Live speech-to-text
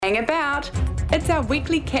Hang about. It's our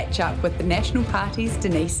weekly catch-up with the National Party's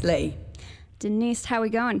Denise Lee. Denise, how are we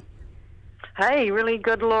going? Hey, really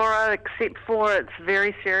good, Laura, except for it's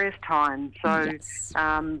very serious time. So Yes.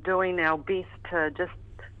 Doing our best to just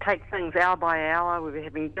take things hour by hour. We're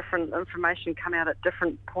having different information come out at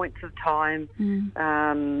different points of time,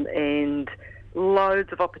 and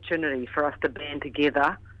loads of opportunity for us to band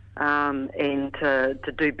together and to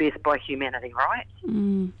do best by humanity, right?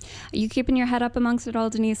 Are you keeping your head up amongst it all,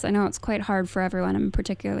 Denise? I know it's quite hard for everyone, and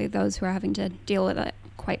particularly those who are having to deal with it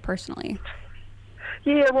quite personally.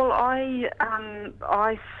 Yeah, well,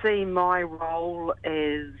 I see my role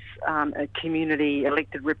as a community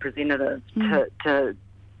elected representative to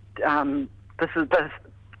this is the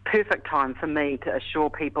perfect time for me to assure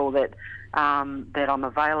people that that I'm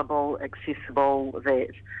available, accessible, that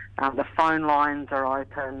the phone lines are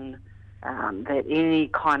open, that any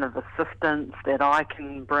kind of assistance that I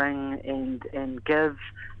can bring and give,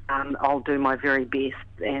 I'll do my very best.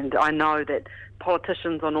 And I know that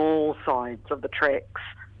politicians on all sides of the tracks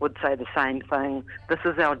would say the same thing. This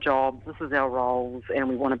is our job, this is our roles, and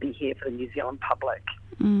we want to be here for the New Zealand public.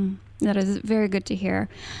 That is very good to hear.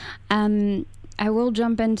 I will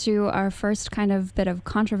jump into our first kind of bit of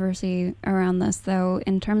controversy around this, though,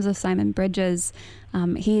 in terms of Simon Bridges.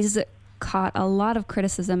 He's caught a lot of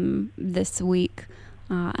criticism this week,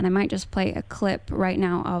 and I might just play a clip right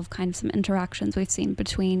now of kind of some interactions we've seen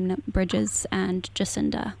between Bridges and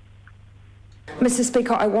Jacinda. Mr.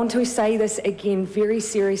 Speaker, I want to say this again very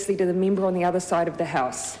seriously to the member on the other side of the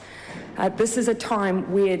House. This is a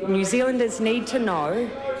time where New Zealanders need to know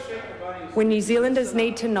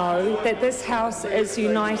that this House is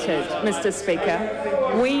united, Mr. Speaker.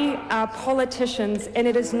 We are politicians, and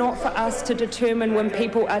it is not for us to determine when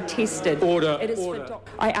people are tested. Order.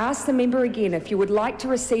 I ask the member again, if you would like to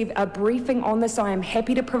receive a briefing on this, I am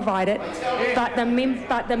happy to provide it. But the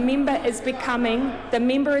member is becoming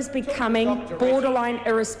borderline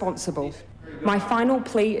irresponsible. My final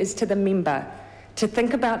plea is to the member to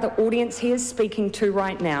think about the audience he is speaking to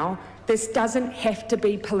right now. This doesn't have to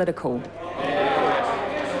be political.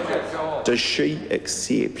 Does she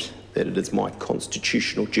accept that it is my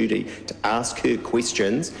constitutional duty to ask her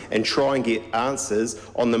questions and try and get answers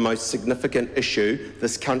on the most significant issue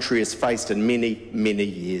this country has faced in many, many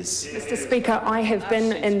years? Mr. Speaker, I have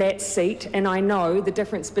been in that seat and I know the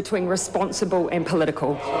difference between responsible and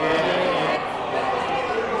political.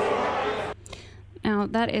 Now,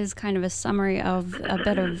 that is kind of a summary of a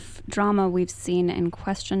bit of drama we've seen in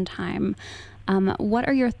Question Time. What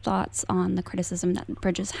are your thoughts on the criticism that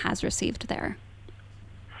Bridges has received there?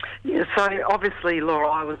 Yeah, so obviously, Laura,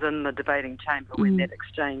 I was in the debating chamber when that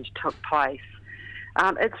exchange took place.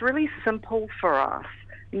 It's really simple for us.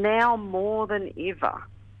 Now more than ever,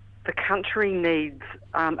 the country needs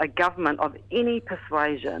a government of any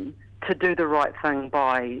persuasion to do the right thing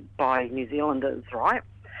by New Zealanders, right?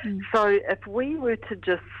 So if we were to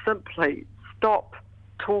just simply stop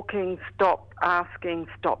talking, stop asking,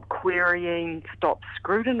 stop querying, stop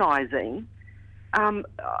scrutinising,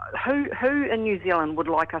 who in New Zealand would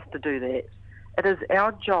like us to do that? It is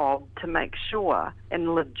our job to make sure,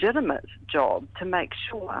 and legitimate job, to make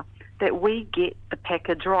sure that we get the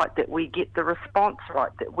package right, that we get the response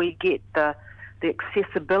right, that we get the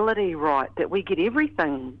accessibility right, that we get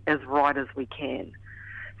everything as right as we can.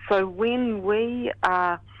 So when we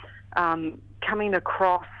are coming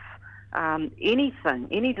across anything,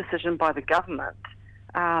 any decision by the government,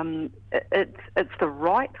 it's the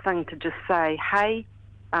right thing to just say, hey,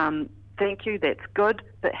 thank you, that's good,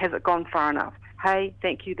 but has it gone far enough? Hey,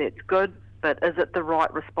 thank you, that's good, but is it the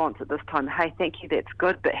right response at this time? Hey, thank you, that's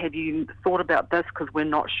good, but have you thought about this, because we're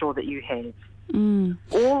not sure that you have.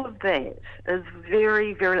 All of that is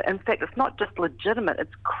very, very, in fact, it's not just legitimate,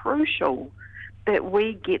 it's crucial that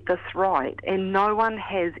we get this right, and no one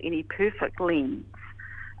has any perfect lens.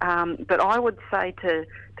 But I would say to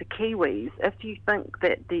Kiwis, if you think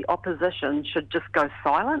that the opposition should just go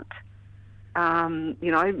silent,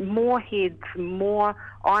 more heads, more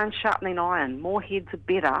iron sharpening iron, more heads are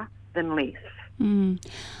better than less.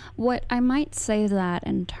 What I might say that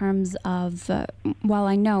in terms of, while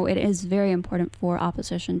I know it is very important for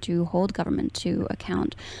opposition to hold government to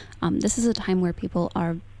account, this is a time where people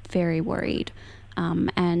are very worried.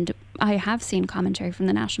 And I have seen commentary from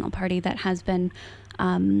the National Party that has been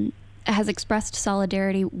has expressed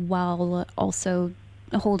solidarity while also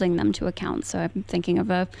holding them to account. So I'm thinking of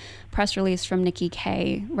a press release from Nikki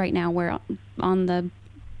Kay right now where on the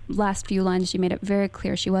last few lines she made it very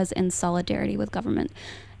clear she was in solidarity with government.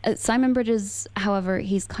 Simon Bridges, however,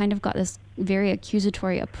 he's kind of got this very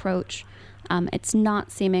accusatory approach. It's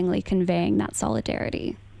not seemingly conveying that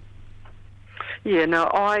solidarity. Yeah, no,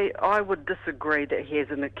 I would disagree that he has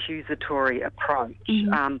an accusatory approach.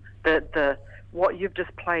 Mm-hmm. What you've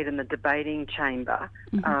just played in the debating chamber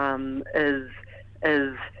is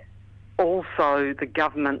also the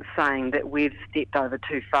government saying that we've stepped over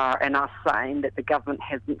too far and us saying that the government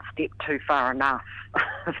hasn't stepped too far enough,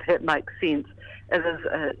 if that makes sense. It is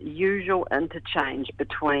a usual interchange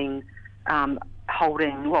between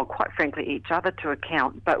holding, well, quite frankly, each other to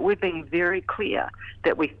account. But we've been very clear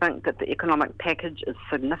that we think that the economic package is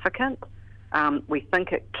significant. We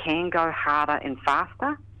think it can go harder and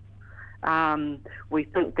faster. We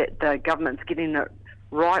think that the government's getting it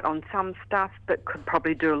right on some stuff, but could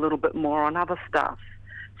probably do a little bit more on other stuff.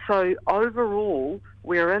 So overall,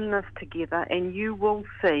 we're in this together, and you will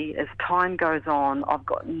see as time goes on, I've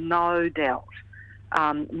got no doubt,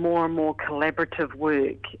 more and more collaborative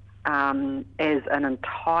work as an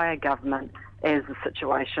entire government, as the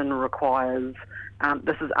situation requires.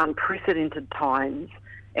 This is unprecedented times,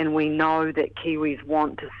 and we know that Kiwis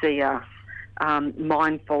want to see us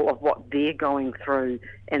mindful of what they're going through,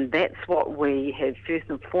 and that's what we have first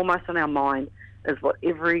and foremost in our mind, is what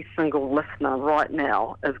every single listener right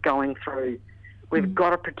now is going through. We've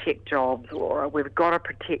got to protect jobs, Laura. We've got to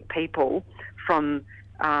protect people from,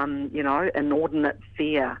 inordinate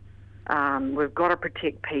fear. We've got to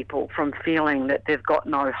protect people from feeling that they've got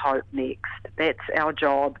no hope next. That's our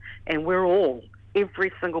job, and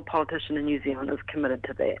every single politician in New Zealand is committed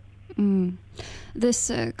to that.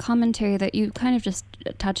 This commentary that you kind of just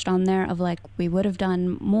touched on there of like, we would have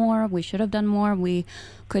done more, we should have done more, we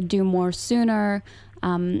could do more sooner.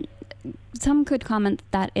 Some could comment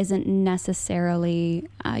that isn't necessarily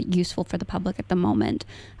useful for the public at the moment.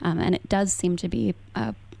 And it does seem to be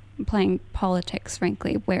playing politics,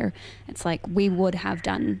 frankly, where it's like we would have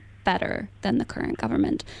done better than the current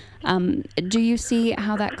government. Do you see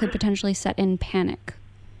how that could potentially set in panic?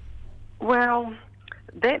 Well,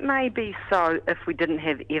 that may be so if we didn't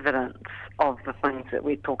have evidence of the things that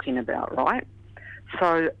we're talking about, right?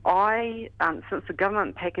 So since the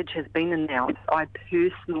government package has been announced, I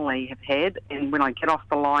personally have had, and when I get off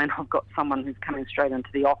the line, I've got someone who's coming straight into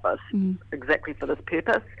the office exactly for this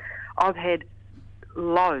purpose. I've had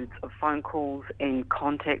loads of phone calls and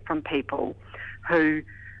contact from people who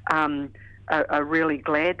are really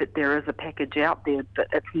glad that there is a package out there, but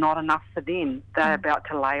it's not enough for them. They're about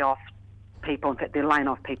to lay off people. In fact, they're laying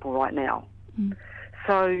off people right now.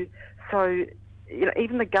 So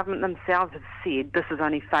even the government themselves have said this is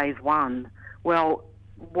only phase one. Well,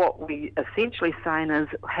 what we essentially saying is,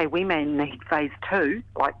 hey, we may need phase two,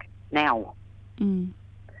 like now.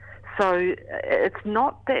 So it's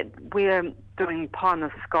not that we're doing pie in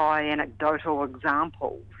the sky anecdotal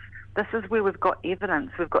examples. This is where we've got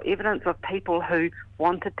evidence. We've got evidence of people who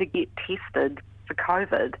wanted to get tested for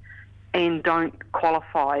COVID and don't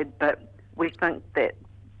qualify, but we think that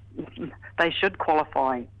they should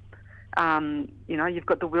qualify. You've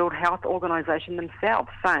got the World Health Organization themselves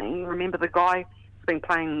saying, remember the guy who's been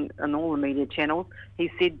playing in all the media channels, he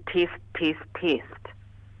said test, test, test.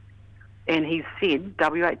 And he said,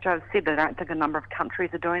 WHO said they don't think a number of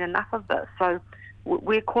countries are doing enough of this. So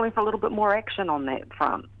we're calling for a little bit more action on that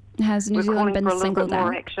front. Has New Zealand been singled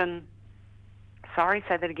out? Action. Sorry,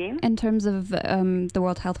 say that again? In terms of the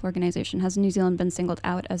World Health Organization, has New Zealand been singled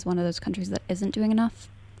out as one of those countries that isn't doing enough?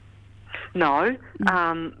 No,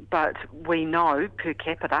 but we know per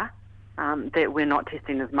capita that we're not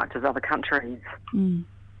testing as much as other countries.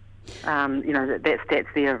 That stat's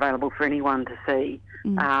there available for anyone to see.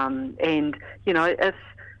 And,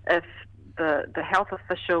 if the health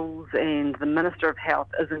officials and the Minister of Health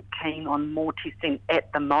isn't keen on more testing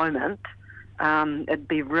at the moment, it'd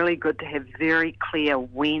be really good to have very clear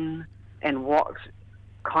when and what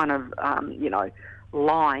kind of,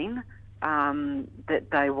 line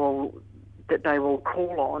that they will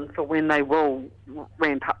call on for when they will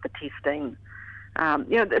ramp up the testing.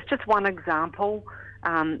 It's just one example.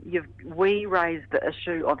 We raised the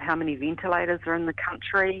issue of how many ventilators are in the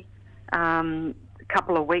country a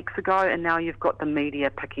couple of weeks ago, and now you've got the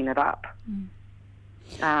media picking it up.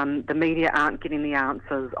 The media aren't getting the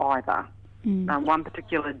answers either. One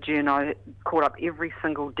particular journo called up every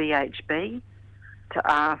single DHB to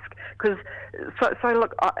ask, because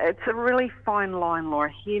look, it's a really fine line, Laura.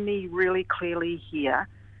 Hear me really clearly here.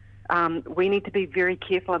 We need to be very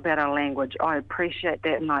careful about our language. I appreciate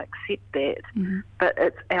that and I accept that, but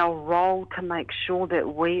it's our role to make sure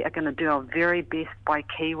that we are going to do our very best by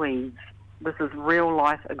Kiwis. This is real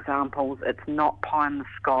life examples. It's not pie in the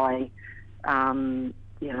sky.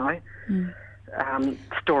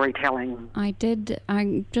 storytelling. I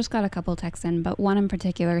just got a couple texts in, but one in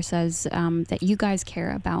particular says that you guys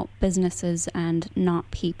care about businesses and not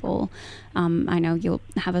people. I know you'll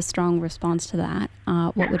have a strong response to that.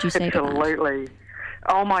 What would you say to that? Absolutely.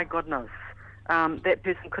 Oh my goodness. That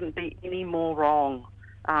person couldn't be any more wrong.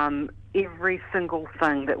 Every single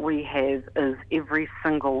thing that we have is every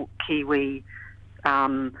single Kiwi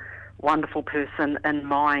wonderful person in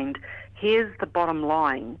mind. Here's the bottom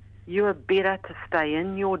line. You are better to stay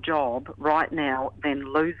in your job right now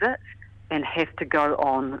than lose it and have to go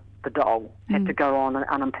on the dole, have to go on an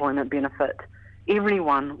unemployment benefit.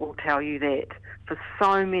 Everyone will tell you that. For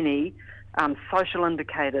so many social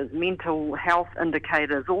indicators, mental health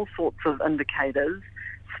indicators, all sorts of indicators,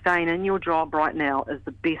 staying in your job right now is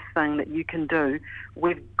the best thing that you can do.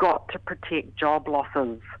 We've got to protect job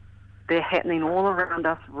losses. They're happening all around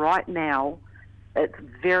us right now. It's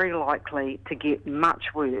very likely to get much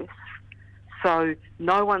worse. So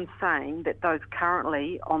no one's saying that those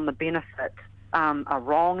currently on the benefit are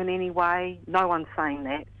wrong in any way. No one's saying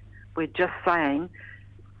that. We're just saying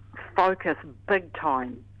focus big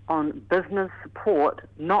time on business support,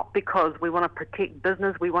 not because we want to protect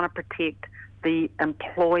business, we want to protect the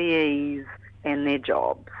employees and their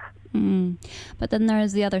jobs. But then there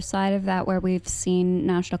is the other side of that where we've seen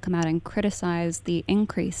National come out and criticize the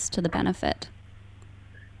increase to the benefit.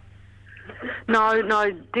 No,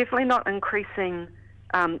 definitely not increasing,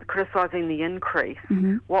 criticising the increase.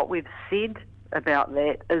 What we've said about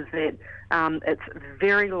that is that it's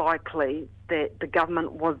very likely that the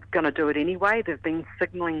government was going to do it anyway. They've been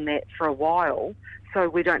signalling that for a while, so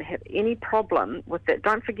we don't have any problem with that.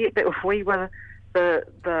 Don't forget that we were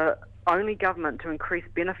the only government to increase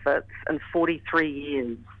benefits in 43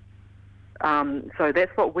 years. So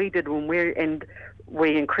that's what we did when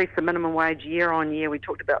we increased the minimum wage year on year. We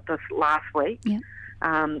talked about this last week. Yeah.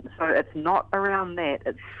 So it's not around that.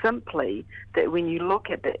 It's simply that when you look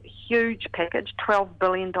at that huge package, $12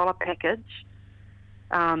 billion package,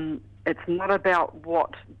 it's not about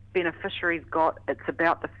what beneficiaries got. It's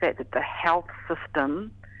about the fact that the health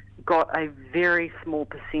system got a very small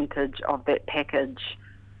percentage of that package.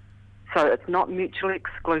 So it's not mutually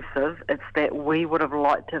exclusive. It's that we would have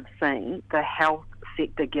liked to have seen the health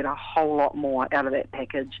sector get a whole lot more out of that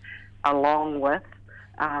package, along with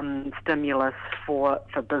stimulus for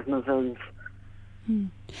businesses.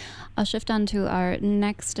 I'll shift on to our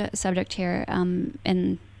next subject here on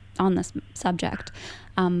this subject,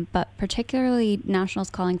 but particularly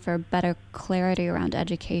Nationals calling for better clarity around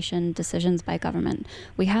education decisions by government.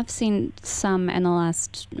 We have seen some in the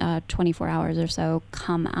last 24 hours or so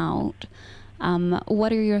come out.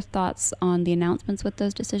 What are your thoughts on the announcements with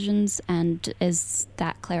those decisions, and is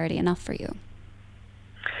that clarity enough for you?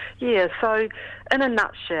 Yeah, so in a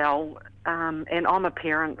nutshell, and I'm a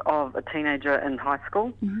parent of a teenager in high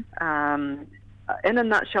school, in a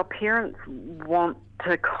nutshell, parents want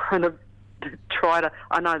to kind of try to,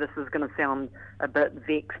 I know this is going to sound a bit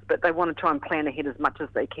vexed, but they want to try and plan ahead as much as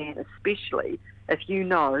they can, especially if you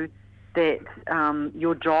know that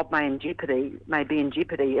your job may be in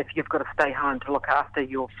jeopardy if you've got to stay home to look after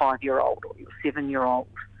your 5-year-old or your 7-year-old.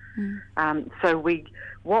 So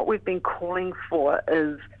what we've been calling for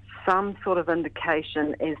is some sort of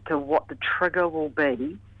indication as to what the trigger will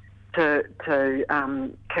be to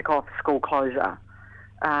kick off school closure.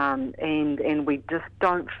 And we just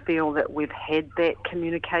don't feel that we've had that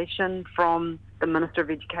communication from the Minister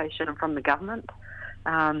of Education and from the government.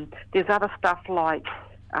 There's other stuff like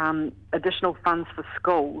additional funds for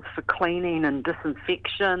schools for cleaning and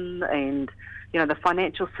disinfection, and the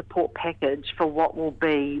financial support package for what will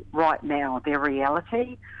be right now their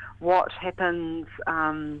reality. What happens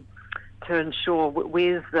to ensure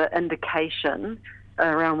where's the indication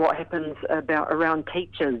around what happens around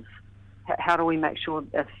teachers? How do we make sure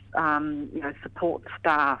if support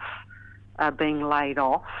staff are being laid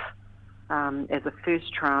off as a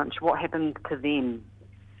first tranche, what happens to them?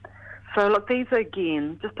 So look, these are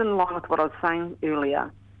again just in line with what I was saying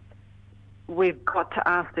earlier. We've got to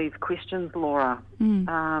ask these questions, Laura.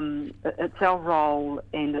 It's our role,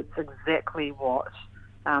 and it's exactly what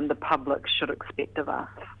the public should expect of us.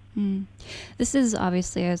 This is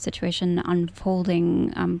obviously a situation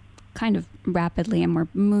unfolding kind of rapidly, and we're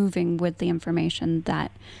moving with the information that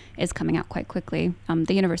is coming out quite quickly.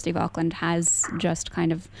 The University of Auckland has just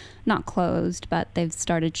kind of not closed, but they've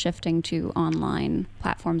started shifting to online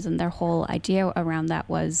platforms, and their whole idea around that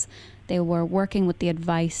was they were working with the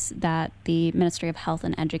advice that the Ministry of Health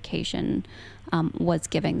and Education was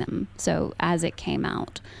giving them. So as it came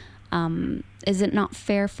out, is it not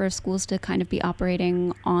fair for schools to kind of be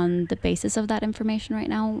operating on the basis of that information right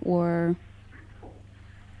now, or?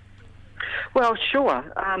 Well, sure.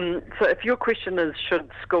 So if your question is, should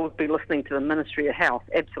schools be listening to the Ministry of Health?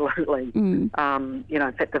 Absolutely. In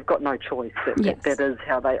fact, they've got no choice. That is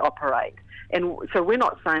how they operate. And so we're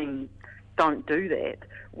not saying don't do that.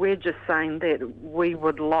 We're just saying that we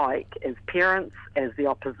would like, as parents, as the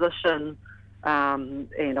opposition, and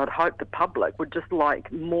I'd hope the public would just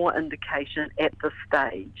like more indication at this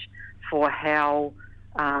stage for how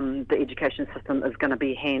the education system is going to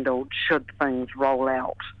be handled should things roll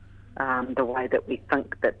out the way that we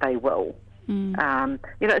think that they will.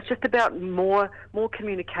 It's just about more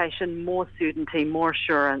communication, more certainty, more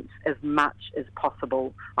assurance as much as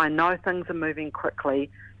possible. I know things are moving quickly,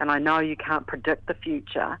 and I know you can't predict the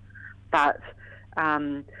future, but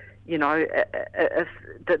if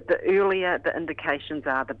the earlier the indications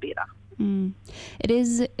are, the better. It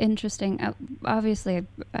is interesting. Obviously,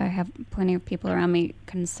 I have plenty of people around me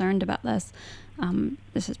concerned about this.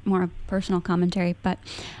 This is more a personal commentary, but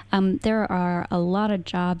there are a lot of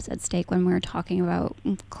jobs at stake when we're talking about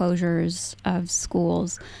closures of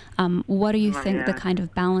schools. What do you think the kind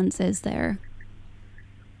of balance is there?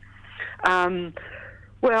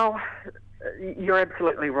 Well, you're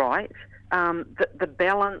absolutely right. The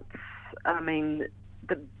balance, I'm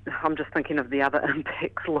just thinking of the other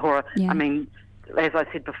impacts, Laura. Yeah. As I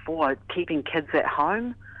said before, keeping kids at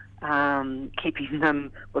home, keeping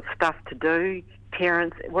them with stuff to do.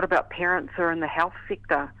 Parents, what about parents who are in the health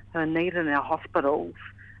sector, who are needed in our hospitals,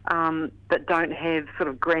 that don't have sort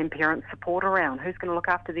of grandparent support around? Who's going to look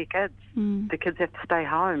after their kids? The kids have to stay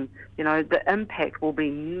home. The impact will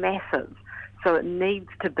be massive. So it needs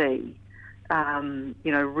to be,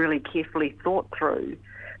 really carefully thought through.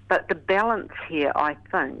 But the balance here, I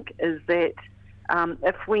think, is that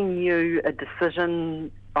if we knew a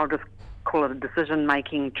decision, I'll just call it a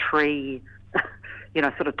decision-making tree,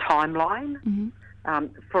 sort of timeline.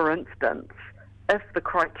 For instance, if the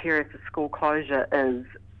criteria for school closure is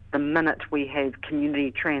the minute we have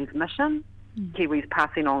community transmission, Kiwis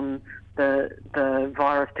passing on the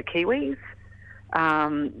virus to Kiwis,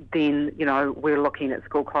 then, we're looking at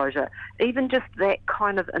school closure. Even just that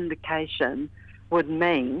kind of indication would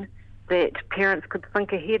mean that parents could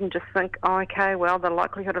think ahead and just think, oh, okay, well, the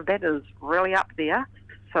likelihood of that is really up there,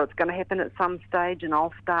 so it's going to happen at some stage, and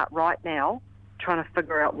I'll start right now trying to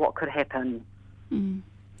figure out what could happen.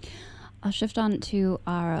 I'll shift on to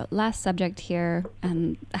our last subject here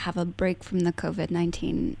and have a break from the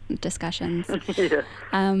COVID-19 discussions.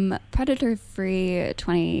 Predator-free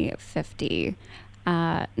 2050.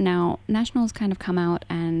 Now, National's kind of come out,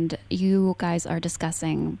 and you guys are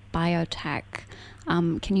discussing biotech.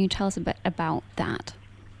 Can you tell us a bit about that?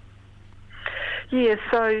 Yeah,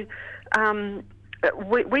 so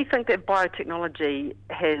we think that biotechnology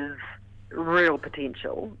has real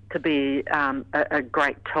potential to be a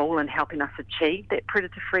great tool in helping us achieve that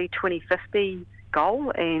predator-free 2050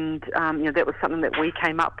 goal, and that was something that we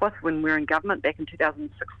came up with when we were in government back in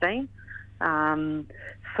 2016.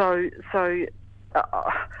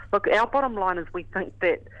 Look, our bottom line is we think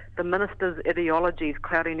that the minister's ideology is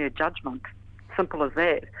clouding her judgment. Simple as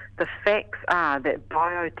that. The facts are that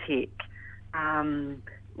biotech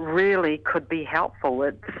really could be helpful.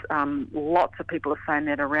 It's lots of people are saying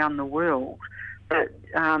that around the world, but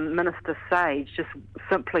Minister Sage just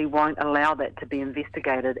simply won't allow that to be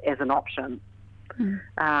investigated as an option.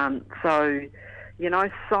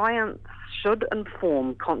 Science should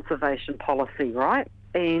inform conservation policy, right?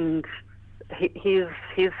 And here's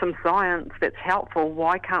some science that's helpful.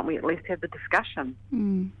 Why can't we at least have the discussion?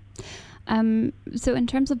 So in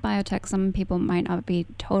terms of biotech, some people might not be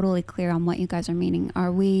totally clear on what you guys are meaning.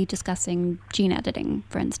 Are we discussing gene editing,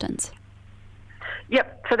 for instance?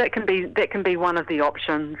 Yep, so that can be one of the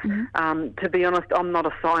options. To be honest, I'm not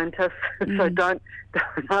a scientist, so don't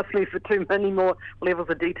ask me for too many more levels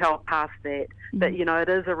of detail past that. But, it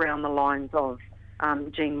is around the lines of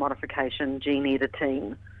gene modification, gene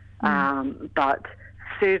editing. But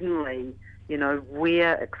certainly,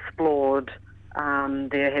 where explored,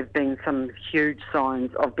 there have been some huge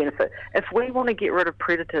signs of benefit. If we want to get rid of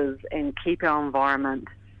predators and keep our environment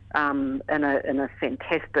in a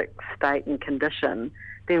fantastic state and condition,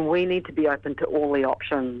 then we need to be open to all the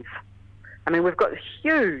options. We've got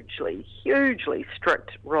hugely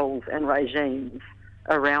strict rules and regimes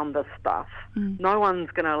around this stuff. No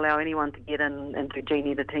one's going to allow anyone to get into gene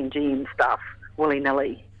editing, GM stuff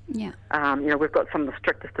willy-nilly. Yeah. We've got some of the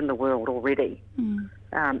strictest in the world already.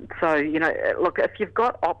 Look, if you've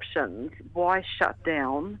got options, why shut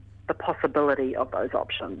down the possibility of those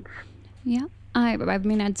options? Yeah. I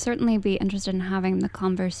mean, I'd certainly be interested in having the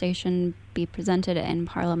conversation be presented in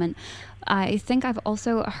Parliament. I think I've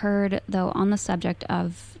also heard, though, on the subject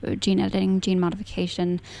of gene editing, gene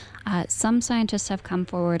modification, some scientists have come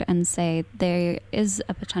forward and say there is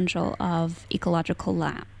a potential of ecological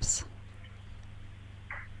lapse.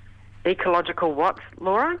 Ecological what,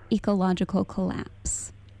 Laura? Ecological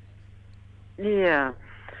collapse. Yeah.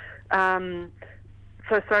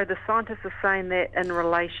 So the scientists are saying that in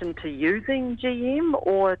relation to using GM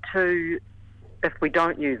or to if we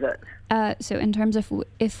don't use it? So in terms of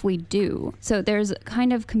if we do. So there's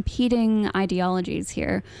kind of competing ideologies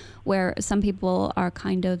here where some people are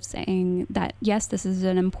kind of saying that, yes, this is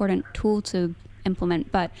an important tool to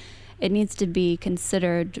implement, but it needs to be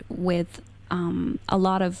considered with a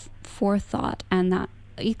lot of forethought, and that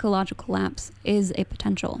ecological lapse is a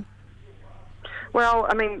potential. Well,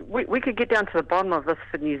 I mean, we could get down to the bottom of this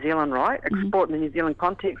for New Zealand, right? Export in the New Zealand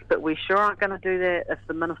context, but we sure aren't going to do that if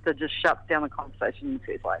the minister just shuts down the conversation in the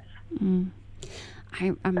first place.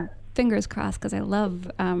 I'm fingers crossed because I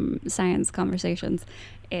love science conversations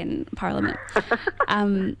in Parliament.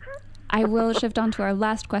 I will shift on to our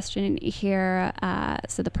last question here,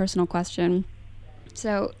 so the personal question.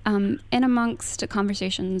 So in amongst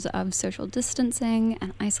conversations of social distancing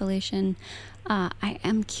and isolation, I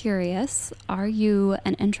am curious, are you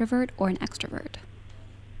an introvert or an extrovert?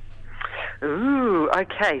 Ooh,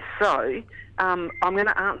 okay. So I'm going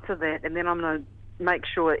to answer that, and then I'm going to make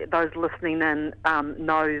sure those listening in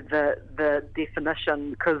know the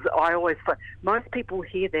definition, because I always think most people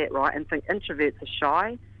hear that, right, and think introverts are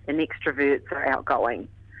shy and extroverts are outgoing.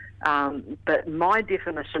 But my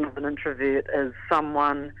definition of an introvert is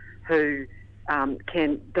someone who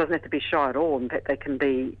doesn't have to be shy at all. In fact, they can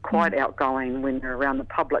be quite outgoing when they're around the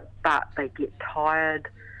public, but they get tired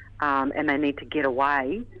and they need to get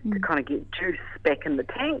away to kind of get juice back in the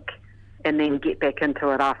tank and then get back into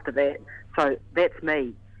it after that. So that's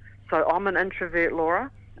me. So I'm an introvert, Laura,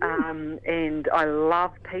 and I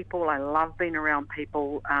love people. I love being around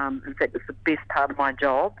people. In fact, it's the best part of my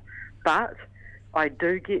job, but I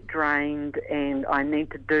do get drained and I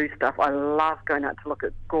need to do stuff. I love going out to look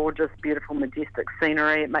at gorgeous, beautiful, majestic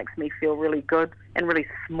scenery. It makes me feel really good and really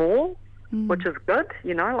small, which is good,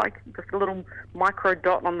 you know, like just a little micro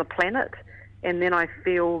dot on the planet. And then I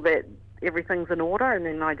feel that everything's in order, and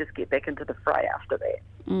then I just get back into the fray after that.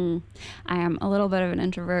 I am a little bit of an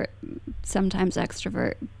introvert, sometimes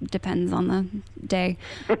extrovert, depends on the day.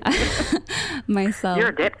 Myself. You're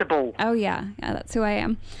adaptable. Oh yeah, that's who I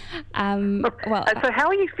am. Well, so how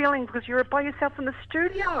are you feeling? Because you're by yourself in the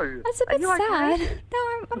studio. That's a bit sad. Okay?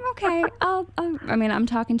 No, I'm okay. I mean, I'm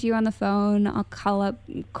talking to you on the phone. I'll call up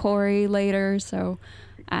Corey later. So,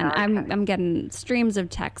 and okay. I'm getting streams of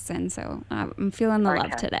texts in, so I'm feeling the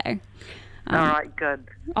love today. All right, good.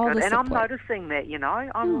 And I'm noticing that, you know.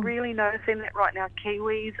 I'm really noticing that right now.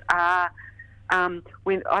 Kiwis are,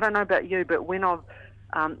 when I don't know about you, but when I've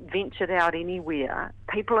ventured out anywhere,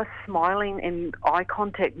 people are smiling and eye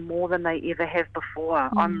contact more than they ever have before.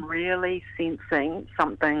 I'm really sensing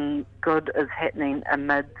something good is happening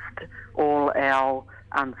amidst all our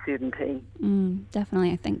uncertainty.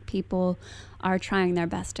 Definitely. I think people are trying their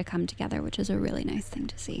best to come together, which is a really nice thing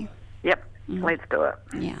to see. Yep. Let's do it.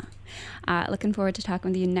 Yeah. Looking forward to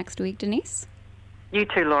talking with you next week, Denise. You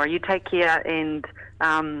too, Laura. You take care, and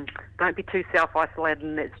don't be too self-isolated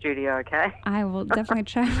in that studio, okay? I will definitely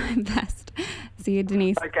try my best. See you,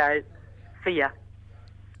 Denise. Okay. See ya.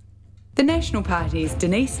 The National Party's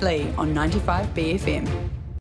Denise Lee on 95 BFM.